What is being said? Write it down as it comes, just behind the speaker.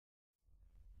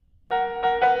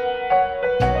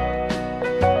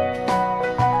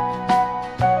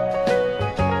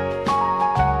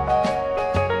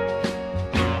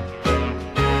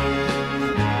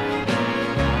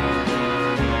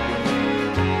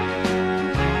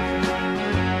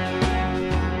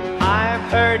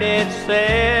heard it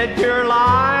said your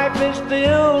life is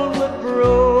filled with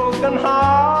broken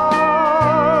hearts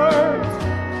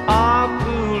of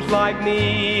fools like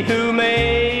me who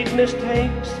made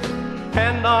mistakes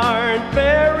and aren't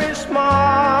very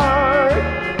smart.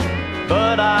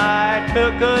 But I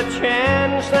took a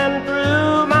chance and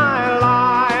threw my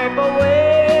life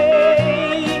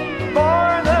away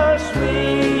for the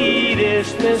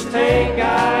sweetest mistake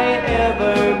I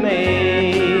ever made.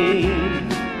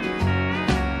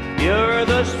 You're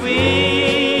the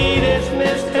sweetest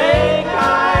mistake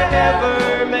I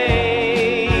ever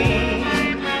made.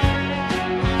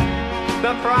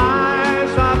 The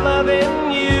price of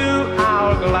loving you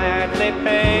I'll gladly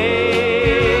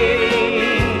pay.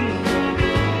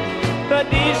 The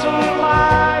decent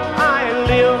life I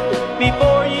lived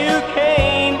before you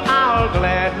came I'll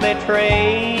gladly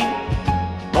trade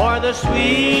for the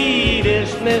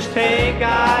sweetest mistake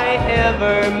I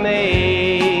ever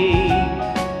made.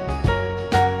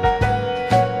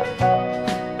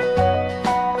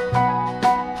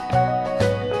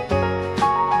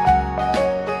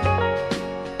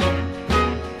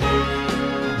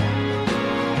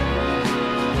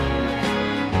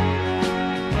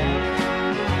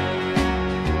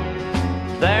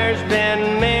 There's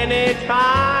been many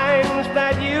times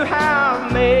that you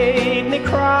have made me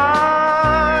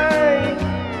cry,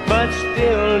 but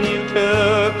still you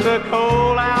took the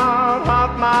coal out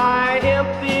of my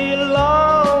empty,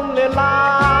 lonely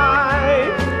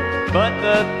life. But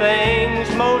the things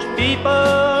most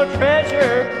people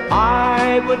treasure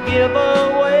I would give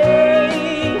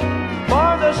away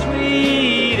for the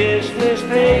sweetest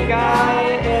mistake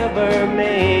I ever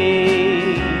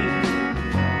made.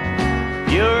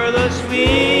 You're the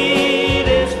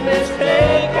sweetest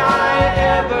mistake I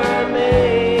ever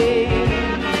made.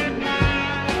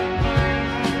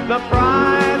 The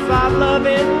price of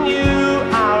loving you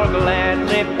I'll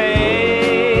gladly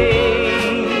pay.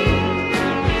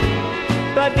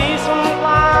 The decent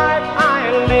life I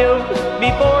lived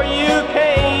before you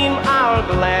came I'll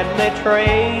gladly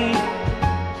trade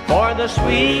for the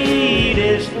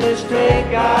sweetest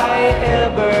mistake I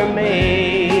ever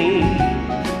made.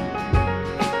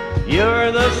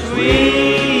 You're the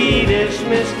sweetest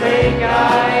mistake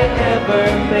I ever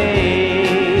made.